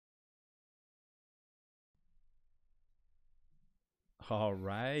All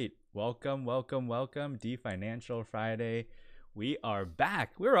right. Welcome, welcome, welcome. D Financial Friday. We are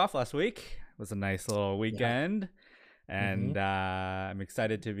back. We were off last week. It was a nice little Yeah. weekend. hmm And I'm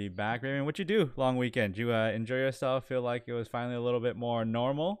excited to be back. Raymond, what you do long weekend? Did you enjoy yourself? Feel like it was finally a little bit more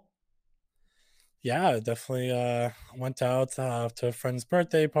normal? Yeah, definitely went out to a friend's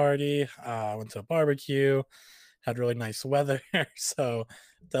birthday party, went to a barbecue, had really nice weather. So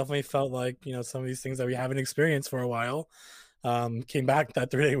definitely felt like, some of these things that we haven't experienced for a while came back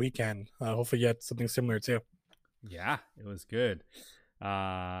that 3-day weekend. Hopefully you had something similar too. Yeah, it was good.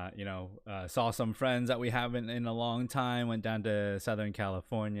 Saw some friends that we haven't in a long time. Went down to Southern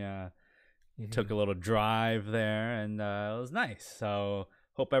California, took hmm a little drive there, and it was nice. So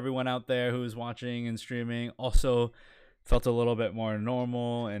hope everyone out there who's watching and streaming also felt a little bit more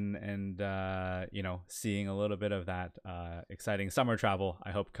normal and seeing a little bit of that exciting summer travel. I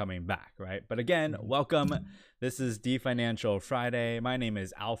hope coming back, right? But again, hmm welcome. This is D Financial Friday. My name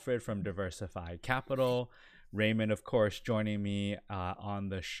is Alfred from Diversified Capital. Raymond, of course, joining me on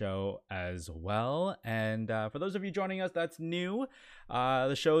the show as well. And for those of you joining us, that's new.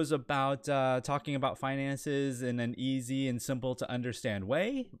 The show is about talking about finances in an easy and simple to understand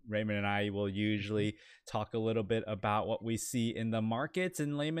way. Raymond and I will usually talk a little bit about what we see in the markets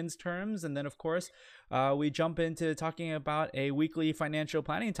in layman's terms. And then, of course, we jump into talking about a weekly financial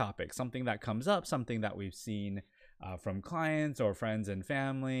planning topic, something that comes up, something that we've seen from clients or friends and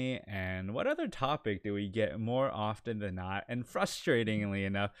family. And what other topic do we get more often than not? And frustratingly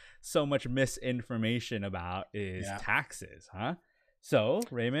enough, so much misinformation about is Yeah. taxes, huh? So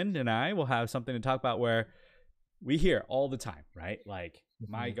Raymond and I will have something to talk about where we hear all the time, right? Like,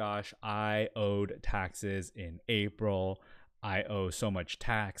 my hmm gosh, I owed taxes in April. I owe so much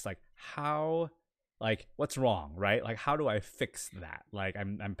tax. Like, how, like, what's wrong, right? Like, how do I fix that? Like,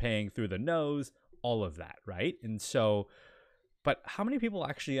 I'm paying through the nose, all of that, right? And so, but how many people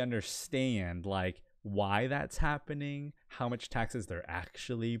actually understand, like, why that's happening, how much taxes they're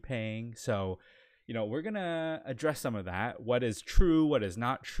actually paying? So, we're going to address some of that. What is true, what is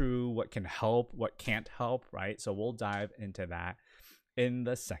not true, what can help, what can't help, right? So we'll dive into that in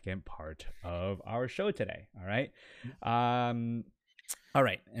the second part of our show today. All right. Um, all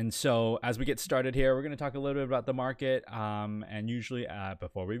right. And so, as we get started here, we're going to talk a little bit about the market. And usually,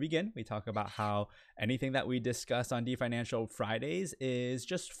 before we begin, we talk about how anything that we discuss on D Financial Fridays is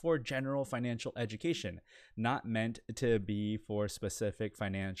just for general financial education, not meant to be for specific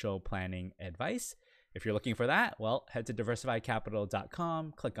financial planning advice. If you're looking for that, well, head to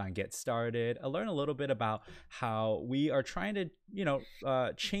diversifiedcapital.com, click on Get Started, learn a little bit about how we are trying to,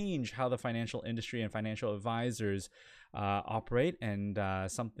 change how the financial industry and financial advisors operate, and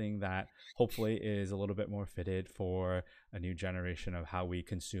something that hopefully is a little bit more fitted for a new generation of how we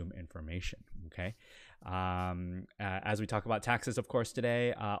consume information. Okay. As we talk about taxes, of course,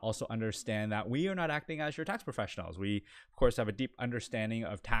 today, also understand that we are not acting as your tax professionals. We, of course, have a deep understanding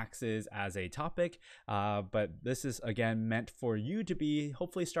of taxes as a topic, but this is, again, meant for you to be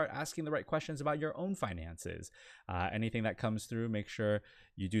hopefully start asking the right questions about your own finances. Anything that comes through, make sure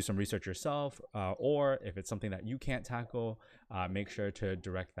you do some research yourself, or if it's something that you can't tackle, make sure to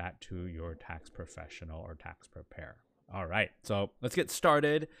direct that to your tax professional or tax preparer. All right, so let's get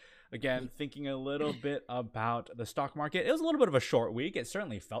started. Again, thinking a little bit about the stock market. It was a little bit of a short week. It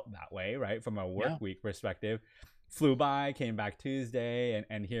certainly felt that way, right? From a Yeah. work week perspective. Flew by, came back Tuesday,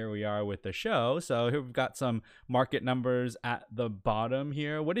 and here we are with the show. So here we've got some market numbers at the bottom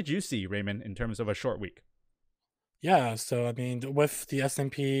here. What did you see, Raymond, in terms of a short week? Yeah, so I mean, with the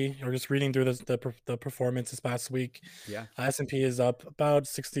S&P, or just reading through the performance this past week, Yeah. S&P is up about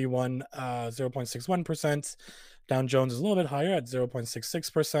 0.61%. Dow Jones is a little bit higher at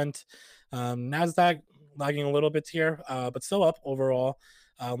 0.66%. Nasdaq lagging a little bit here, but still up overall,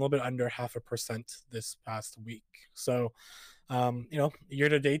 a little bit under 0.5% this past week. So, year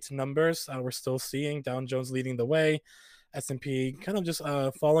to date numbers, we're still seeing Dow Jones leading the way, S&P kind of just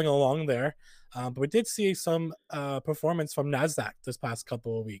following along there. But we did see some performance from Nasdaq this past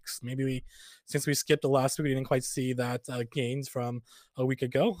couple of weeks. Maybe since we skipped the last week, we didn't quite see that gains from a week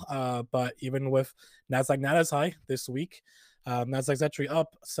ago. But even with Nasdaq not as high this week, Nasdaq's actually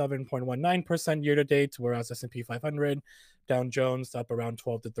up 7.19% year to date, whereas S&P 500, Dow Jones up around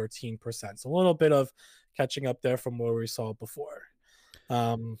 12 to 13%. So a little bit of catching up there from where we saw before.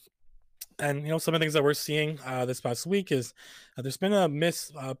 Um, and some of the things that we're seeing this past week is there's been a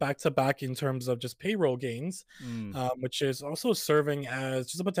miss back to back in terms of just payroll gains, Mm, which is also serving as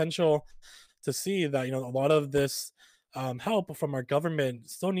just a potential to see that a lot of this help from our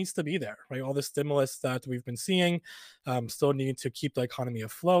government still needs to be there, right? All the stimulus that we've been seeing still need to keep the economy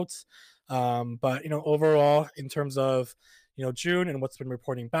afloat. But overall, in terms of June and what's been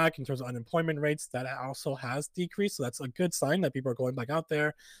reporting back in terms of unemployment rates, that also has decreased. So that's a good sign that people are going back out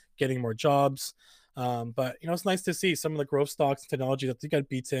there, getting more jobs. But it's nice to see some of the growth stocks and technology that did get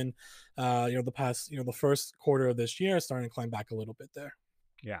beaten, the past, the first quarter of this year starting to climb back a little bit there.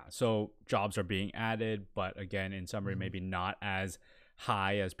 Yeah, so jobs are being added, but again, in summary, maybe not as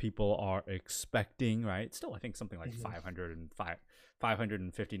high as people are expecting, right? Still, I think something like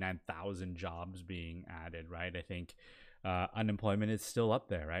 559,000 jobs being added, right? I think unemployment is still up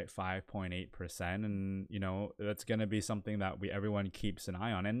there, right? 5.8%. And, that's going to be something that everyone keeps an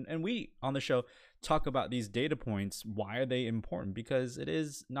eye on. And we on the show talk about these data points. Why are they important? Because it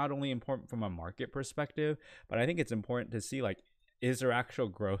is not only important from a market perspective, but I think it's important to see, like, is there actual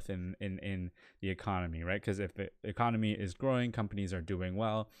growth in the economy, right? Because if the economy is growing, companies are doing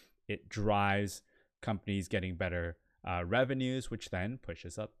well, it drives companies getting better revenues, which then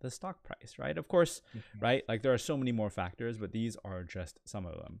pushes up the stock price, right? Of course, right? Like, there are so many more factors, but these are just some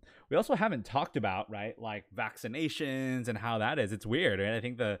of them. We also haven't talked about, right, like vaccinations and how that is. It's weird, right? I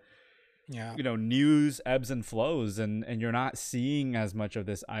think news ebbs and flows, and you're not seeing as much of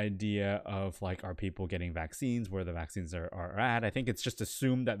this idea of, like, are people getting vaccines, where the vaccines are at. I think it's just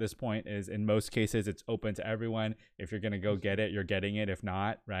assumed at this point is, in most cases, it's open to everyone. If you're going to go get it, you're getting it. If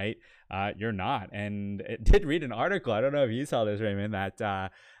not, right, you're not. And it did read an article, I don't know if you saw this, Raymond,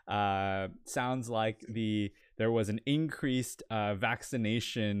 that sounds like there was an increased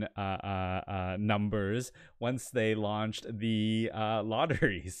vaccination numbers once they launched the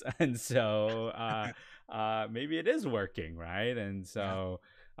lotteries. And so maybe it is working, right? And so,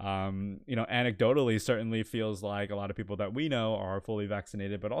 anecdotally, certainly feels like a lot of people that we know are fully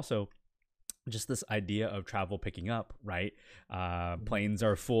vaccinated, but also just this idea of travel picking up, right? Planes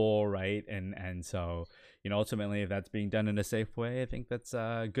are full, right? And so, ultimately, if that's being done in a safe way, I think that's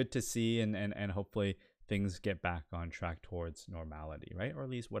good to see, and hopefully things get back on track towards normality, right? Or at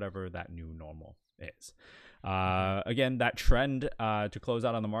least whatever that new normal is. Again, that trend to close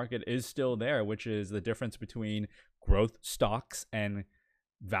out on the market is still there, which is the difference between growth stocks and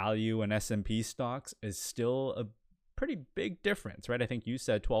value and S&P stocks is still a pretty big difference, right? I think you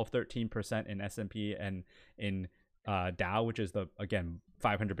said 12-13% in S&P and in Dow, which is the, again,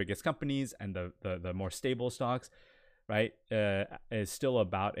 500 biggest companies, and the more stable stocks, right, is still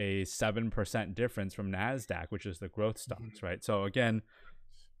about a 7% difference from NASDAQ, which is the growth stocks, right? So again,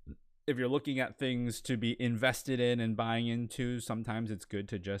 if you're looking at things to be invested in and buying into, sometimes it's good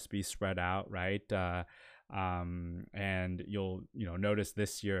to just be spread out, right? And you'll notice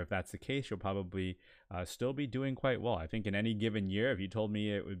this year, if that's the case, you'll probably still be doing quite well. I think in any given year, if you told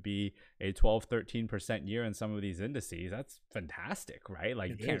me it would be a 12-13% year in some of these indices, that's fantastic, right? Like,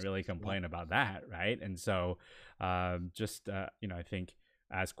 you can't really complain about that, right? And so I think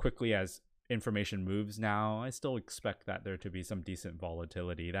as quickly as information moves now, I still expect that there to be some decent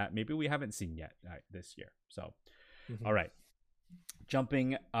volatility that maybe we haven't seen yet this year. So all right,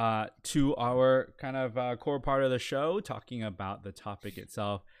 jumping to our kind of core part of the show, talking about the topic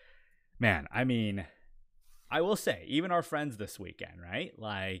itself. Man, I mean, I will say, even our friends this weekend, right?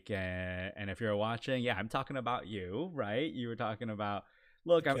 Like, and if you're watching, I'm talking about you, right? You were talking about,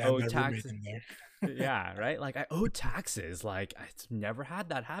 look, I owe taxes. Yeah, right? Like, I owe taxes. Like, I've never had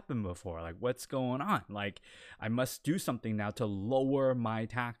that happen before. Like, what's going on? Like, I must do something now to lower my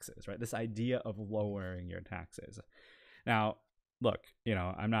taxes, right? This idea of lowering your taxes. Now, look,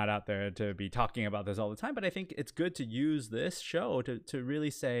 I'm not out there to be talking about this all the time, but I think it's good to use this show to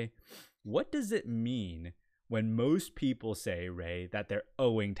really say, what does it mean when most people say, Ray, that they're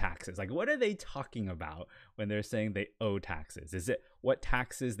owing taxes? Like, what are they talking about when they're saying they owe taxes? Is it what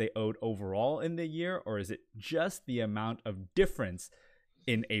taxes they owed overall in the year, or is it just the amount of difference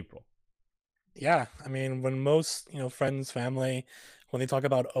in April? Yeah, I mean, when most, friends, family, when they talk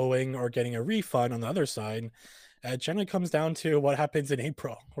about owing or getting a refund on the other side, it generally comes down to what happens in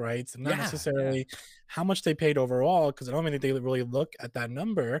April, right? Not necessarily how much they paid overall, because I don't think they really look at that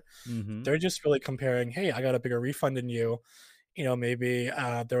number. They're just really comparing, hey, I got a bigger refund than you. Maybe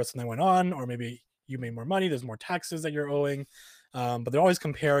there was something went on, or maybe you made more money, there's more taxes that you're owing. But they're always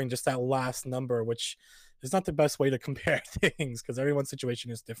comparing just that last number, which is not the best way to compare things, because everyone's situation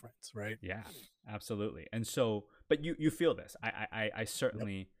is different, right? Yeah, absolutely. And so, but you feel this. I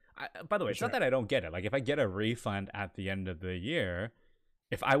certainly, by the way, it's not that I don't get it. Like, if I get a refund at the end of the year,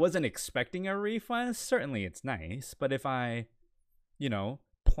 if I wasn't expecting a refund, certainly it's nice. But if I,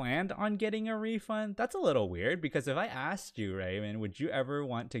 planned on getting a refund, that's a little weird, because if I asked you, Raymond, would you ever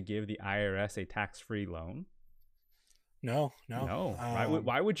want to give the IRS a tax-free loan? No. Right?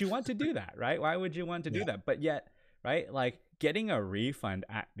 Why would you want to do that, right? Why would you want to do that? But yet, right, like, getting a refund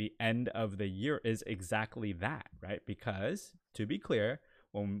at the end of the year is exactly that, right? Because to be clear,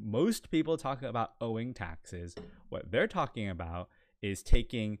 when most people talk about owing taxes, what they're talking about is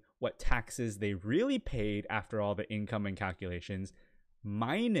taking what taxes they really paid after all the income and calculations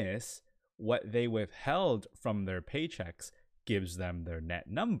minus what they withheld from their paychecks gives them their net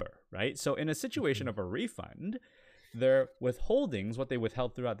number, right? So in a situation of a refund, their withholdings, what they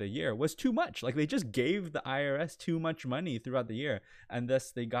withheld throughout the year, was too much. Like they just gave the IRS too much money throughout the year, and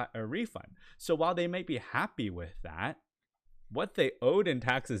thus they got a refund. So while they might be happy with that, what they owed in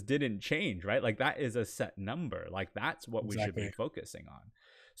taxes didn't change, right? Like that is a set number. Like that's what we should be focusing on.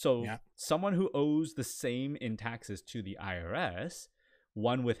 So someone who owes the same in taxes to the IRS,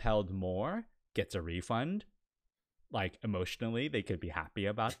 one withheld more, gets a refund. Like emotionally, they could be happy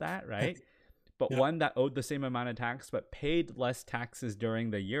about that, right? But one that owed the same amount of tax but paid less taxes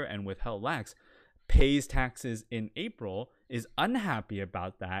during the year and withheld less, pays taxes in April, is unhappy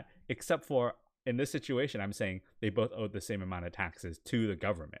about that, except for in this situation, I'm saying they both owed the same amount of taxes to the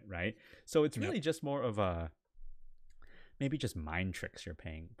government, right? So it's really just more of a, maybe just mind tricks you're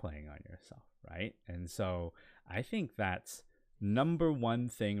playing on yourself, right? And so I think that's number one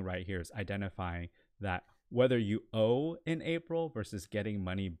thing right here is identifying that whether you owe in April versus getting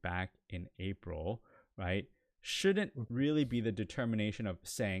money back in April, right, shouldn't really be the determination of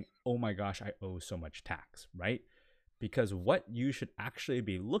saying, oh my gosh, I owe so much tax, right? Because what you should actually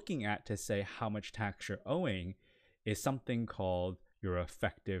be looking at to say how much tax you're owing is something called your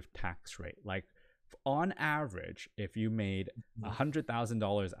effective tax rate. Like on average, if you made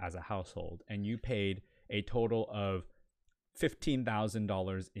 $100,000 as a household and you paid a total of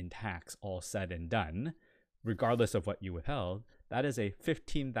 $15,000 in tax all said and done, regardless of what you withheld, that is a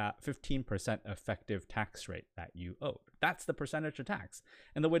 15% effective tax rate that you owe. That's the percentage of tax.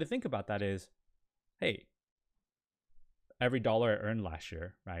 And the way to think about that is, hey, every dollar I earned last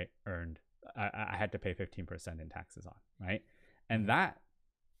year, right, I had to pay 15% in taxes on, right? And that,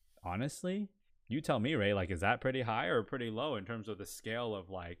 honestly, you tell me, Ray, like, is that pretty high or pretty low in terms of the scale of,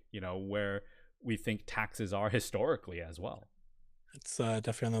 like, you know, where we think taxes are historically as well? It's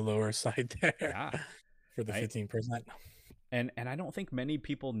definitely on the lower side there for the 15%. And I don't think many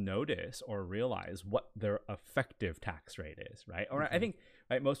people notice or realize what their effective tax rate is, right? Or I think,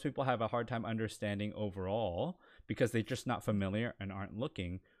 right, most people have a hard time understanding overall because they're just not familiar and aren't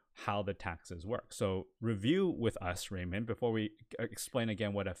looking how the taxes work. So review with us, Raymond, before we explain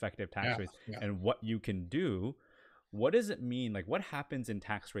again what effective tax rates and what you can do. What does it mean? Like, what happens in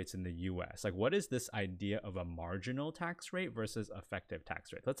tax rates in the US? Like, what is this idea of a marginal tax rate versus effective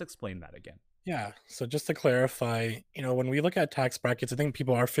tax rate? Let's explain that again. Yeah. So just to clarify, you know, when we look at tax brackets, I think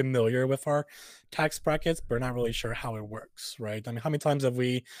people are familiar with our tax brackets, but we're not really sure how it works, right? I mean, how many times have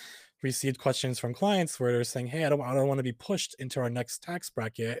we received questions from clients where they're saying, hey, I don't want to be pushed into our next tax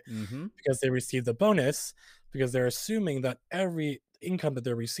bracket because they received a bonus, because they're assuming that every income that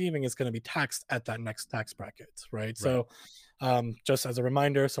they're receiving is going to be taxed at that next tax bracket, right? So just as a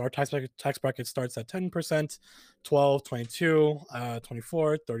reminder, so our tax bracket starts at 10%, 12, 22,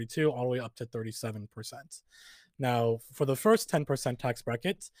 24, 32, all the way up to 37%. Now, for the first 10% tax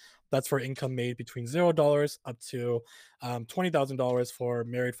bracket, that's for income made between $0 up to $20,000 for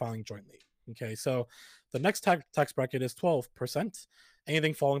married filing jointly. Okay, so the next tax bracket is 12%.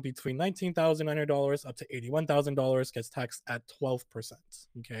 Anything falling between $19,900 up to $81,000 gets taxed at 12%.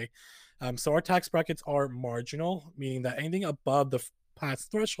 Okay, so our tax brackets are marginal, meaning that anything above the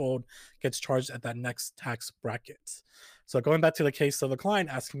past threshold gets charged at that next tax bracket. So going back to the case of the client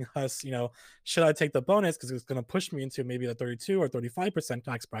asking us, you know, should I take the bonus because it's going to push me into maybe the 32 or 35%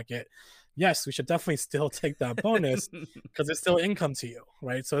 tax bracket? Yes, we should definitely still take that bonus because it's still income to you,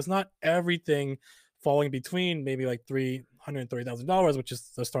 right? So it's not everything falling between maybe like $330,000, which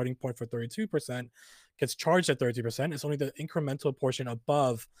is the starting point for 32%, gets charged at 30%. It's only the incremental portion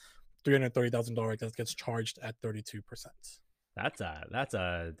above $330,000 that gets charged at 32%. That's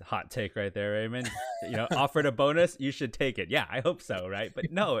a hot take right there, Raymond. You know, offered a bonus, you should take it. Yeah, I hope so, right?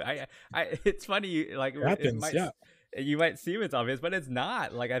 But no, I it's funny, like it happens, you might seem it's obvious, but it's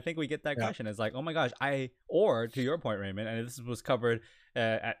not. Like I think we get that question. It's like, oh my gosh, or to your point, Raymond, and this was covered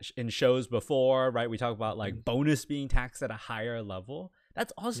in shows before, right? We talk about like bonus being taxed at a higher level.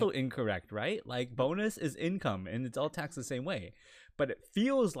 That's also incorrect, right? Like bonus is income and it's all taxed the same way, but it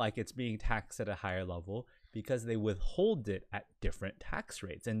feels like it's being taxed at a higher level because they withhold it at different tax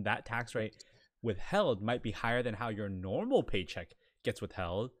rates, and that tax rate withheld might be higher than how your normal paycheck gets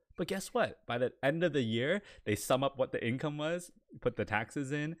withheld. But guess what? By the end of the year, they sum up what the income was, put the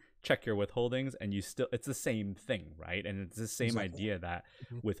taxes in, check your withholdings, and it's the same thing, right? And it's the same idea that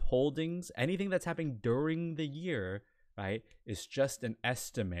withholdings, anything that's happening during the year, right, is just an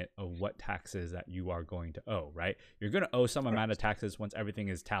estimate of what taxes that you are going to owe, right? You're going to owe some amount of taxes once everything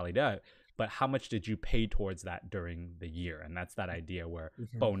is tallied up, but how much did you pay towards that during the year? And that's that idea where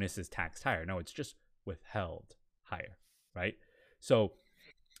Mhm. bonus is taxed higher. No, it's just withheld higher, right? So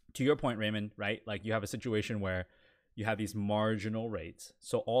to your point, Raymond, right? Like you have a situation where you have these marginal rates.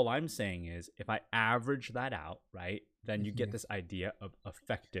 So all I'm saying is if I average that out, right, then you get Mhm. this idea of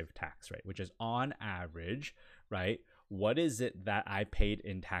effective tax rate, which is on average, right? What is it that I paid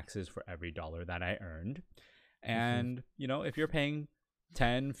in taxes for every dollar that I earned? Mhm. And, if you're paying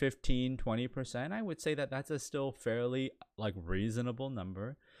 10, 15, 20%, I would say that that's a still fairly like reasonable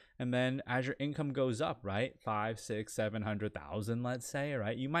number. And then as your income goes up, right, 5, 6, 700,000, let's say,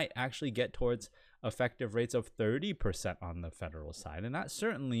 right, you might actually get towards effective rates of 30% on the federal side. And that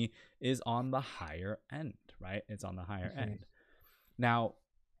certainly is on the higher end, right? It's on the higher Mhm. end. Now,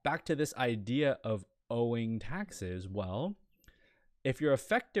 back to this idea of owing taxes, well, if your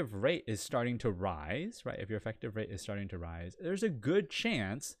effective rate is starting to rise, right? If your effective rate is starting to rise, there's a good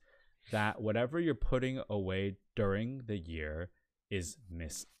chance that whatever you're putting away during the year is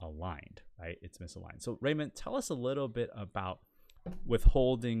misaligned, right? It's misaligned. So, Raymond, tell us a little bit about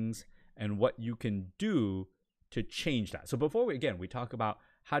withholdings and what you can do to change that. So, before we talk about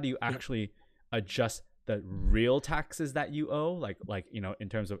how do you Yep. actually adjust the real taxes that you owe, in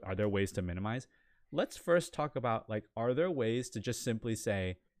terms of are there ways to minimize? Let's first talk about like are there ways to just simply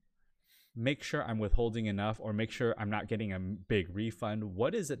say make sure I'm withholding enough or make sure I'm not getting a big refund?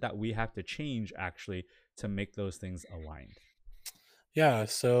 What is it that we have to change actually to make those things aligned? Yeah,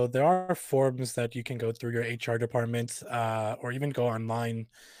 so there are forms that you can go through your HR department, or even go online,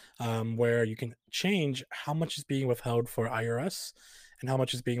 where you can change how much is being withheld for IRS and how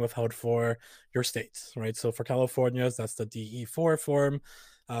much is being withheld for your states, right? So for California's, that's the DE4 form.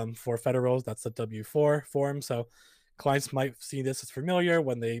 For federals, that's the W4 form. So clients might see this as familiar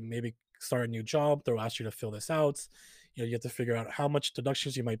when they maybe start a new job. They'll ask you to fill this out. You have to figure out how much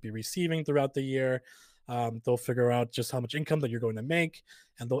deductions you might be receiving throughout the year. They'll figure out just how much income that you're going to make,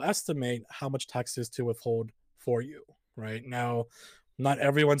 and they'll estimate how much taxes to withhold for you. Right now, not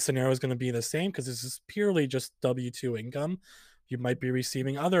everyone's scenario is going to be the same because this is purely just W 2 income. You might be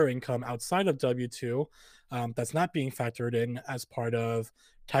receiving other income outside of W 2, that's not being factored in as part of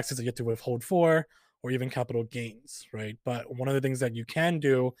taxes that you have to withhold for, or even capital gains, right? But one of the things that you can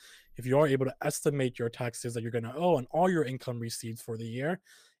do if you are able to estimate your taxes that you're going to owe on all your income receipts for the year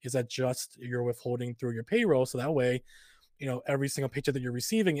is adjust your withholding through your payroll. So that way, every single paycheck that you're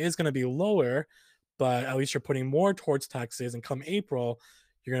receiving is going to be lower, but at least you're putting more towards taxes. And come April,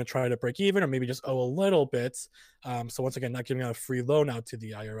 you're going to try to break even or maybe just owe a little bit. So once again, not giving out a free loan out to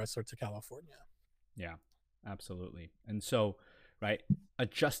the IRS or to California. Yeah, absolutely. And so, right,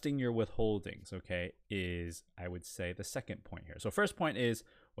 adjusting your withholdings, okay, is I would say the second point here. So first point is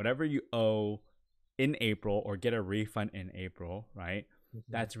whatever you owe in April or get a refund in April, right? Mhm.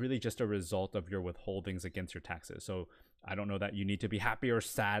 That's really just a result of your withholdings against your taxes. So I don't know that you need to be happy or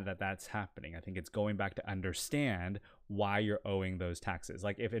sad that that's happening. I think it's going back to understand why you're owing those taxes.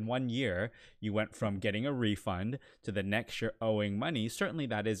 Like if in one year you went from getting a refund to the next year owing money, certainly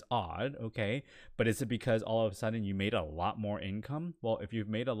that is odd, okay? But is it because all of a sudden you made a lot more income? Well, if you've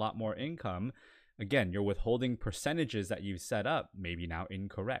made a lot more income, again, your withholding percentages that you've set up may be now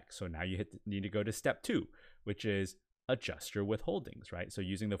incorrect. So now you need to go to step 2, which is adjust your withholdings, right? So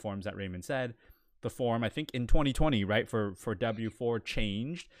using the forms that Raymond said, the form I think in 2020, right, for W4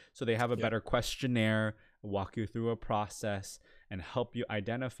 changed, so they have a Yep. better questionnaire, walk you through a process, and help you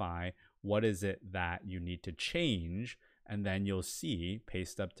identify what is it that you need to change, and then you'll see pay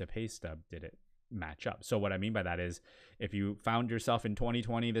stub to pay stub did it match up. So what I mean by that is if you found yourself in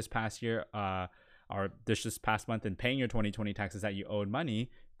 2020 this past year, or this past month and paying your 2020 taxes that you owed money,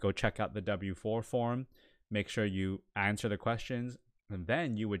 go check out the W4 form, make sure you answer the questions, and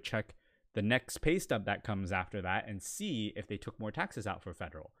then you would check the next pay stub that comes after that and see if they took more taxes out for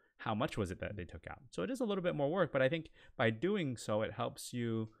federal. How much was it that they took out? So it is a little bit more work, but I think by doing so, it helps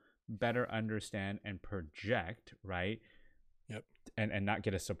you better understand and project, right? Yep. And not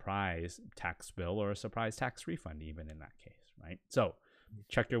get a surprise tax bill or a surprise tax refund, even in that case, right? So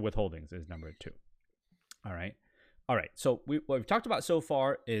check your withholdings is number 2. All right. All right. So what we've talked about so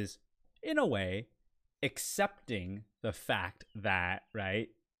far is, in a way, accepting the fact that, right,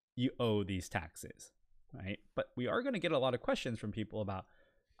 you owe these taxes, right? But we are going to get a lot of questions from people about,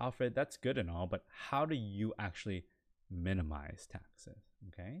 Alfred, that's good and all, but how do you actually minimize taxes?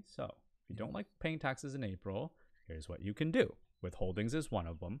 Okay. So if you don't like paying taxes in April, here's what you can do. Withholdings is one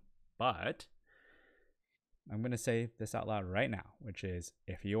of them, but I'm going to say this out loud right now, which is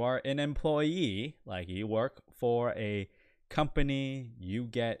if you are an employee, like you work for a company, you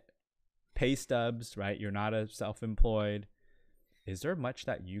get pay stubs, right? You're not a self employed. Is there much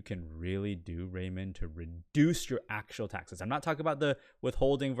that you can really do, Raymond, to reduce your actual taxes? I'm not talking about the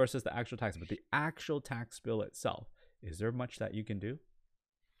withholding versus the actual tax, but the actual tax bill itself. Is there much that you can do?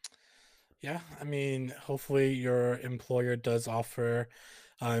 Yeah, I mean, hopefully your employer does offer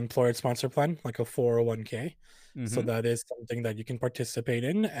employer sponsor plan like a 401k. So Mm-hmm. that is something that you can participate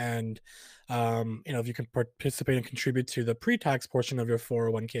in. And, if you can participate and contribute to the pre-tax portion of your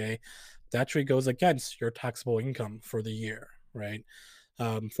 401k, that actually goes against your taxable income for the year, right?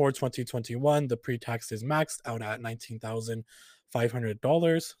 For 2021, the pre-tax is maxed out at $19,500.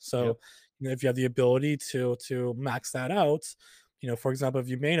 Yep. So, if you have the ability to max that out, for example, if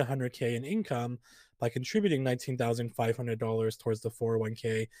you made 100K in income by contributing $19,500 towards the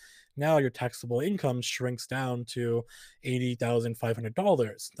 401k, now your taxable income shrinks down to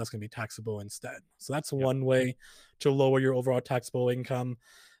 $80,500. That's going to be taxable instead. So that's Yep. one way to lower your overall taxable income.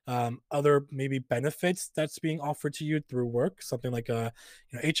 Other maybe benefits that's being offered to you through work, something like a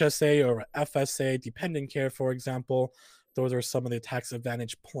HSA or a FSA, dependent care, for example. Those are some of the tax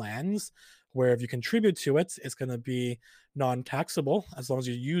advantage plans where if you contribute to it, it's going to be non-taxable as long as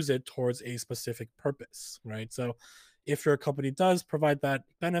you use it towards a specific purpose, right? So if your company does provide that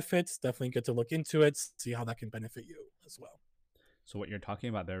benefits, definitely get to look into it, see how that can benefit you as well. So what you're talking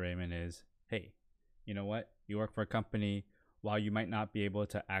about there, Raymond, is hey, you know what? You work for a company. While you might not be able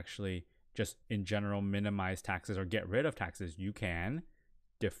to actually just in general minimize taxes or get rid of taxes, you can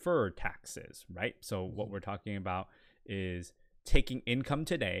defer taxes, right? So what we're talking about is taking income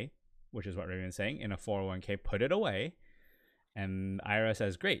today, which is what Raymond's saying, in a 401k, put it away. And IRS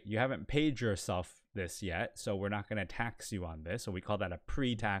says, great, you haven't paid yourself this yet, so we're not going to tax you on this. So we call that a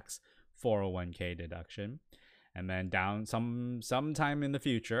pre-tax 401k deduction. And then down sometime in the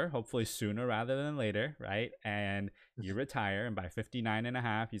future, hopefully sooner rather than later, right? And you retire, and by 59 and a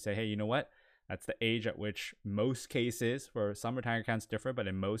half, you say, hey, you know what? That's the age at which most cases, for some retirement accounts differ, but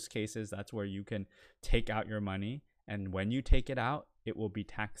in most cases, that's where you can take out your money. And when you take it out, it will be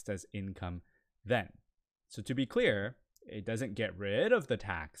taxed as income then. So to be clear, it doesn't get rid of the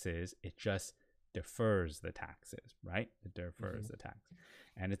taxes, it just defers the taxes, right? It defers the tax.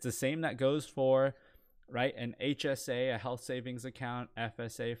 And it's the same that goes for, right, an HSA, a health savings account,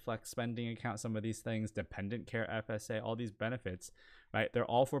 FSA, flex spending account, some of these things, dependent care FSA, all these benefits, right? They're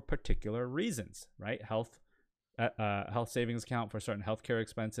all for particular reasons, right? Health savings account for certain healthcare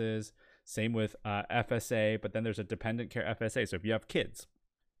expenses. Same with FSA, but then there's a dependent care FSA. So if you have kids,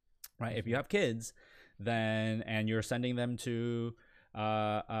 right? If you have kids, then and you're sending them to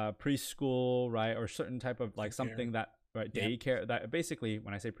preschool, right, or certain type of like something that right daycare, that basically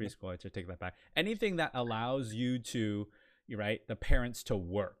when I say preschool, I should take that back. Anything that allows you to right the parents to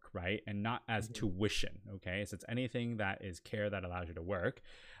work, right, and not as tuition. Okay, so it's anything that is care that allows you to work.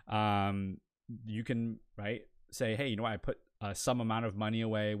 You can right say, hey, you know what, I put some amount of money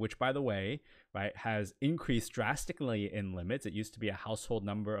away, which by the way, right, has increased drastically in limits. It used to be a household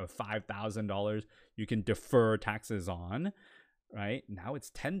number of $5,000 you can defer taxes on, right? Now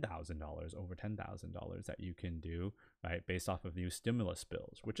it's $10,000, over $10,000 that you can do, right, based off of new stimulus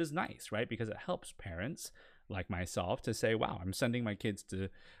bills, which is nice, right, because it helps parents like myself to say, wow, I'm sending my kids to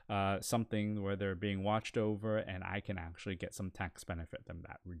something where they're being watched over, and I can actually get some tax benefit from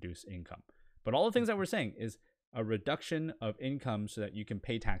that reduced income. But all the things that we're saying is a reduction of income so that you can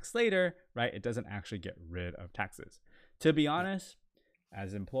pay tax later, right? It doesn't actually get rid of taxes. To be honest,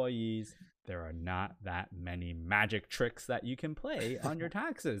 as employees, there are not that many magic tricks that you can play on your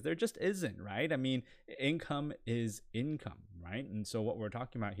taxes. There just isn't, right? I mean, income is income, right? And so what we're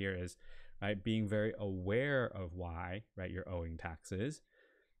talking about here is, right, being very aware of why, right, you're owing taxes.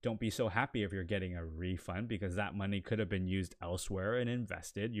 Don't be so happy if you're getting a refund because that money could have been used elsewhere and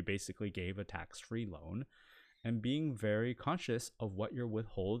invested. You basically gave a tax-free loan. And being very conscious of what your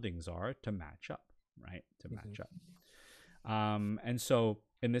withholdings are to match up, right? To match up. And so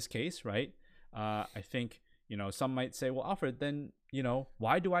in this case, right, I think, some might say, well, Alfred, then,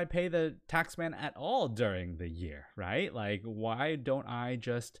 why do I pay the tax man at all during the year, right? Like, why don't I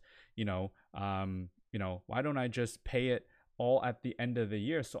just, why don't I just pay it all at the end of the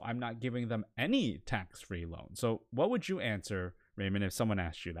year so I'm not giving them any tax-free loan? So what would you answer, Raymond, if someone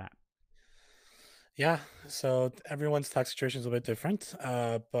asked you that? Yeah, so everyone's tax situation is a bit different,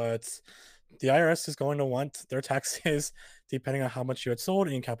 but the IRS is going to want their taxes depending on how much you had sold,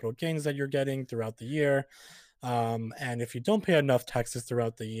 any capital gains that you're getting throughout the year. And if you don't pay enough taxes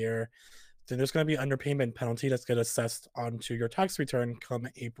throughout the year, then there's going to be underpayment penalty that's get assessed onto your tax return come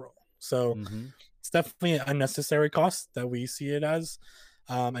April. So Mm-hmm. It's definitely an unnecessary cost that we see it as,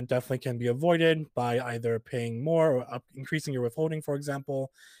 and definitely can be avoided by either paying more or increasing your withholding, for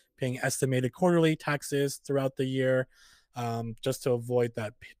example, paying estimated quarterly taxes throughout the year, just to avoid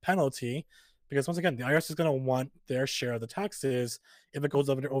that penalty. Because once again, the IRS is going to want their share of the taxes if it goes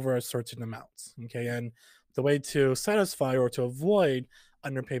over a certain amount. Okay, and the way to satisfy or to avoid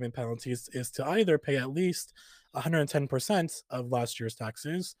underpayment penalties is to either pay at least 110% of last year's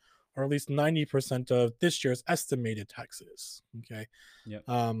taxes or at least 90% of this year's estimated taxes. Okay. Yep.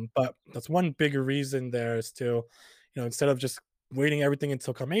 But that's one bigger reason there is to, instead of just waiting everything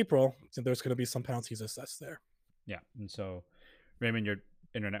until come April, there's going to be some penalties assessed there. Yeah. And so, Raymond, your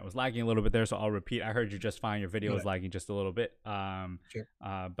internet was lagging a little bit there, so I'll repeat. I heard you just fine. Your video was lagging just a little bit. Sure.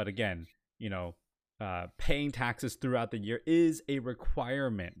 But again, paying taxes throughout the year is a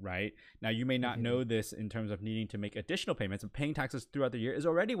requirement, right? Now, you may not know this in terms of needing to make additional payments, but paying taxes throughout the year is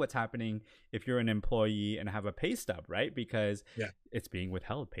already what's happening if you're an employee and have a pay stub, right? Because it's being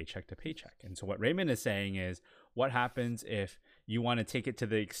withheld paycheck to paycheck. And so what Raymond is saying is, what happens if you want to take it to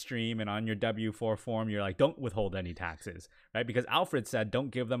the extreme and on your W-4 form, you're like, don't withhold any taxes, right? Because Alfred said,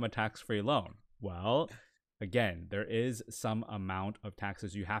 don't give them a tax-free loan. Well, again, there is some amount of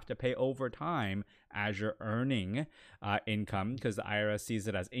taxes you have to pay over time as you're earning income, because the IRS sees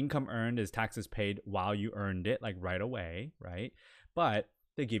it as income earned is taxes paid while you earned it, like right away, right? But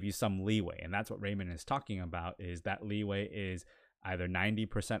they give you some leeway. And that's what Raymond is talking about, is that leeway is either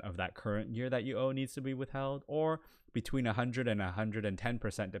 90% of that current year that you owe needs to be withheld, or between 100 and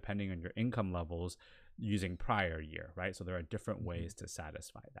 110% depending on your income levels using prior year, right? So there are different ways to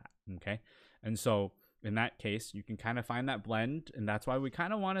satisfy that, okay? And so in that case, you can kind of find that blend, and that's why we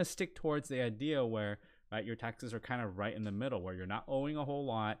kind of want to stick towards the idea where, right, your taxes are kind of right in the middle, where you're not owing a whole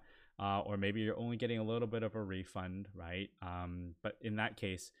lot, or maybe you're only getting a little bit of a refund, right? But in that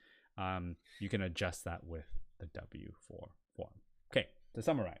case, you can adjust that with the W-4 form. Okay, to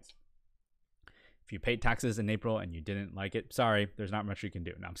summarize, if you paid taxes in April and you didn't like it, sorry, there's not much you can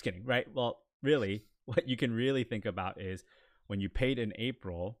do. No, I'm just kidding, right? Well, really, what you can really think about is when you paid in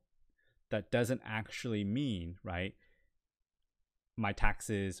April, that doesn't actually mean, right, my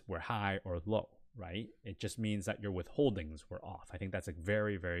taxes were high or low, right? It just means that your withholdings were off. I think that's a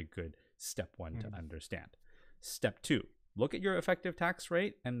very, very good step one to understand. Step two, look at your effective tax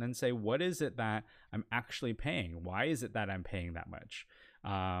rate and then say, what is it that I'm actually paying? Why is it that I'm paying that much?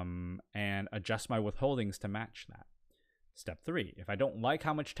 And adjust my withholdings to match that. Step three, if I don't like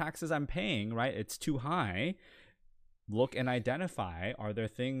how much taxes I'm paying, right, it's too high, look and identify, are there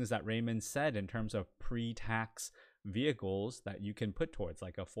things that Raymond said in terms of pre-tax vehicles that you can put towards,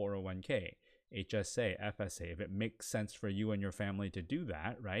 like a 401k, HSA, FSA, if it makes sense for you and your family to do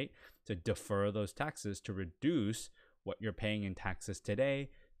that, right, to defer those taxes to reduce what you're paying in taxes today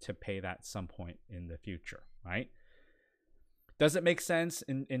to pay that some point in the future, right? Does it make sense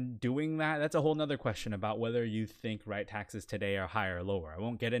in doing that? That's a whole nother question about whether you think, right, taxes today are higher or lower. I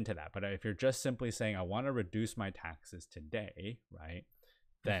won't get into that. But if you're just simply saying, I want to reduce my taxes today, right,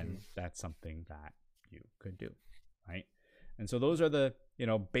 then that's something that you could do, right? And so those are the,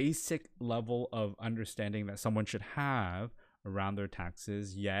 basic level of understanding that someone should have around their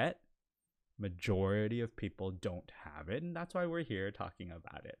taxes, yet majority of people don't have it. And that's why we're here talking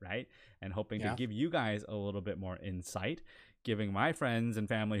about it, right? And hoping to give you guys a little bit more insight, giving my friends and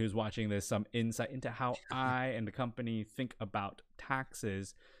family who's watching this some insight into how I and the company think about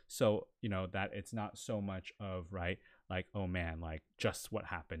taxes. So, that it's not so much of, right, like, oh man, like just what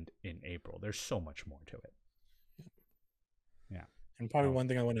happened in April. There's so much more to it. Yeah. And probably one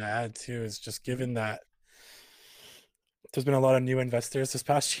thing I want to add too is just given that there's been a lot of new investors this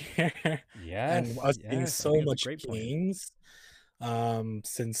past year, and us seeing so much gains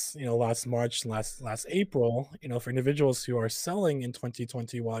since last March, last April, for individuals who are selling in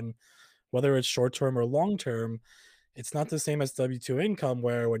 2021, whether it's short term or long term, it's not the same as W-2 income,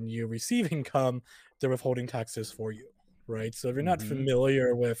 where when you receive income, they're withholding taxes for you, right? So if you're not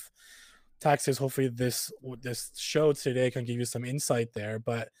familiar with taxes, hopefully this show today can give you some insight there,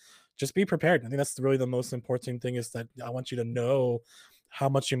 but just be prepared. I think that's really the most important thing, is that I want you to know how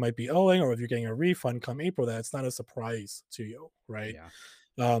much you might be owing, or if you're getting a refund come April, that it's not a surprise to you, right?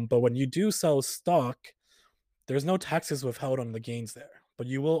 But when you do sell stock, there's no taxes withheld on the gains there, but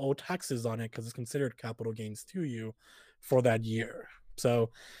you will owe taxes on it because it's considered capital gains to you for that year. So,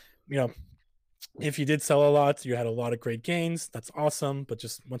 if you did sell a lot, you had a lot of great gains, that's awesome. But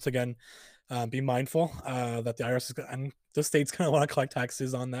just once again, be mindful that the IRS and the state's going to want to collect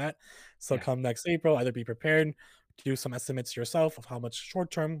taxes on that. So come next April, either be prepared, do some estimates yourself of how much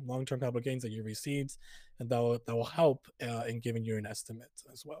short-term, long-term capital gains that you received, and that will help in giving you an estimate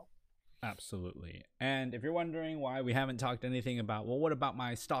as well. Absolutely. And if you're wondering why we haven't talked anything about, well, what about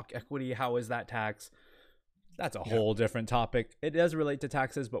my stock equity? How is that tax? That's a whole different topic. It does relate to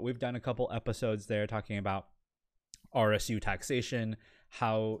taxes, but we've done a couple episodes there talking about RSU taxation.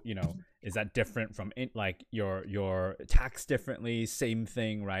 How, is that different from like your tax differently? Same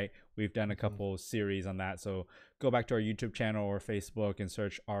thing, right? We've done a couple series on that. So go back to our YouTube channel or Facebook and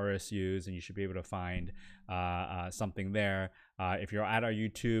search RSUs, and you should be able to find something there. If you're at our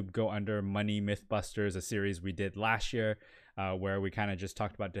YouTube, go under Money Mythbusters, a series we did last year, where we kind of just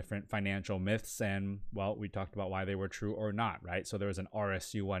talked about different financial myths, and well, we talked about why they were true or not, right? So there was an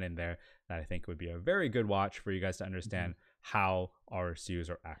RSU one in there that I think would be a very good watch for you guys to understand how RSUs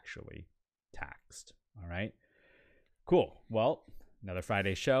are actually taxed. All right, cool. Well, another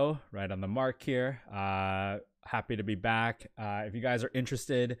Friday show right on the mark here. Happy to be back. If you guys are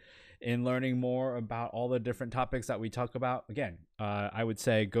interested in learning more about all the different topics that we talk about, again, I would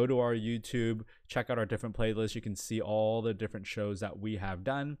say go to our YouTube, check out our different playlists. You can see all the different shows that we have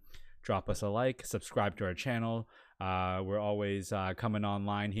done. Drop us a like, subscribe to our channel. We're always coming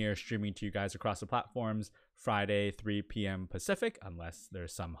online here, streaming to you guys across the platforms, Friday, 3 p.m. Pacific, unless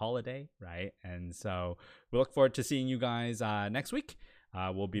there's some holiday, right? And so we look forward to seeing you guys next week.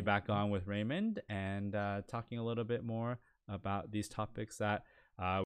 We'll be back on with Raymond and talking a little bit more about these topics that